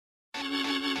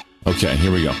Okay,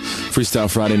 here we go. Freestyle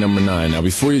Friday number 9. Now,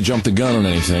 before you jump the gun on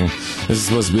anything, this is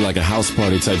supposed to be like a house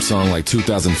party type song like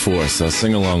 2004, so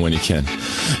sing along when you can.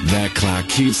 That clock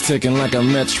keeps ticking like a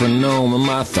metronome, and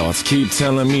my thoughts keep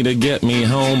telling me to get me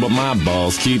home, but my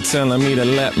balls keep telling me to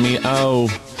let me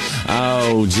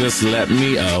just let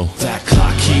me That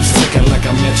clock keeps ticking like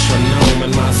a metronome,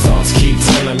 and my thoughts keep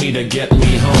telling me to get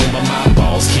me home, but my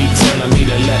balls keep telling me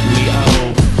to let me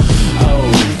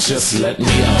just let me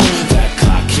That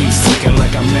clock keeps ticking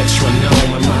like a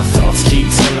metronome, and my thoughts keep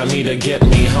telling me to get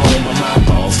me home, but my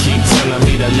balls keep telling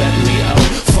me to let me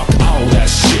fuck all that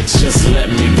shit, just let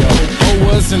me go.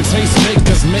 Owers and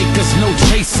tastemakers make us no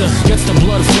chaser. Gets the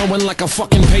blood flowing like a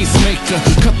fucking pacemaker.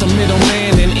 Cut the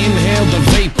middleman and inhale the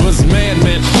vapors.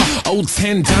 Madman, old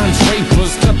 10 Don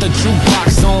Drapers. Cut the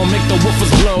jukebox on, make the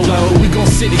woofers blow. We gon'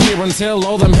 sit here until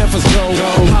all them heifers go.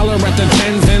 Holler at the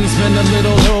tens and spend a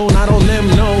little dough. Not on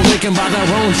them, no, they can buy their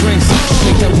own drinks.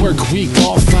 Take that work week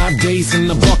off, 5 days in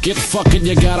the bucket. Fuck it,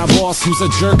 you got a boss who's a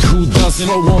jerk who doesn't.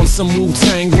 Throw on some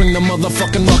Wu-Tang, bring the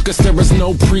motherfucking ruckus. There is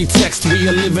no pretext, we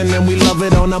are living and we love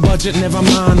it on a budget. Never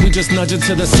mind, we just nudge it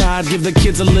to the side. Give the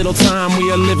kids a little time,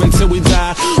 we are living till we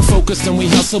die. Focused and we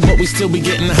hustle, but we still be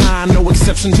getting high. No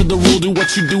exception to the rule, do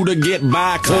what you do to get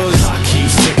by. Cause I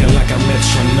keep ticking like a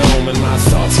metronome, and my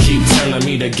thoughts keep telling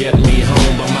me to get me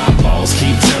home, but my balls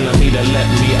keep telling me to let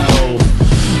me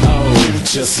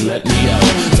just let me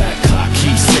That clock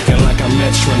keeps ticking like a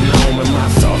metronome, and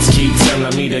my thoughts keep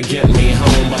telling me to get me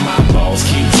home, but my balls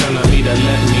keep telling me to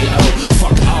let me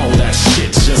fuck all that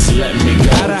shit, just let me go.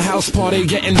 At a house party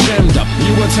getting jammed up,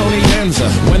 you were Tony Danza.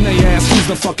 When they ask who's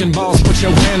the fucking boss, put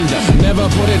your hand up. Never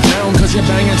put it down cause you're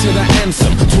banging to the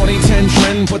anthem. 2010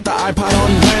 trend, put the iPod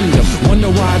on random.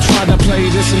 Wonder why I tried to play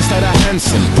this instead of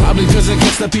Hanson. Probably cause it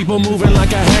gets the people moving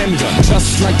like a handgun.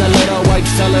 Just like the little white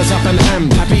fellas up in Ham.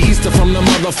 Happy Easter from the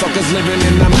motherfuckers living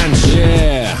in the mansion.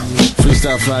 Yeah,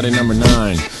 Freestyle Friday number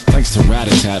 9. Thanks to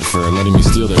Rat-a-Tat for letting me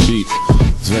steal their beat.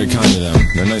 It's very kind of them.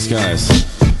 They're nice guys.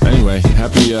 Anyway,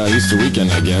 happy Easter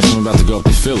weekend, I guess. I'm about to go up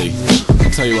to Philly.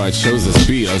 I'll tell you why I chose this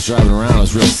beat. I was driving around, it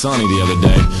was real sunny the other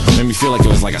day. Made me feel like it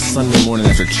was like a Sunday morning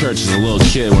after church as a little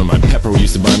kid when my pepper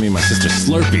used to buy me and my sister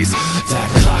Slurpees. That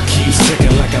clock keeps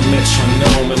ticking like a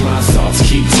metronome, and my thoughts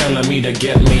keep telling me to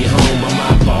get me home, but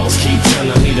my balls keep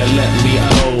telling me to let me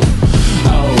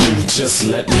just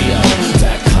let me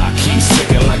That clock keeps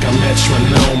ticking like a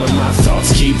metronome, and my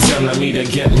thoughts keep telling me to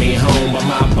get me home, but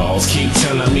my balls keep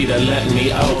telling me to let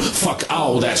me fuck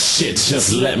all that shit,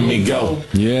 just let me go.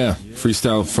 Yeah,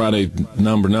 Freestyle Friday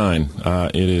number 9.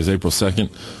 It is April 2nd.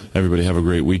 Everybody have a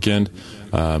great weekend.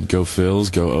 Go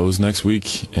Phils, go O's next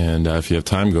week, and if you have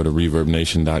time, go to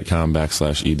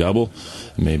reverbnation.com/e-dubble.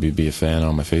 Maybe be a fan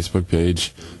on my Facebook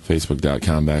page,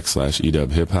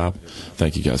 facebook.com/e-dub-hip-hop.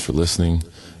 Thank you guys for listening.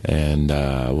 And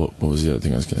what was the other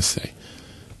thing I was going to say?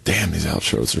 Damn, these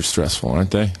outros are stressful,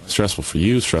 aren't they? Stressful for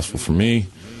you, stressful for me,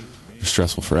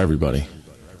 stressful for everybody.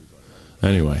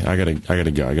 Anyway, I gotta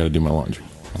go. I gotta do my laundry.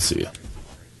 I'll see you.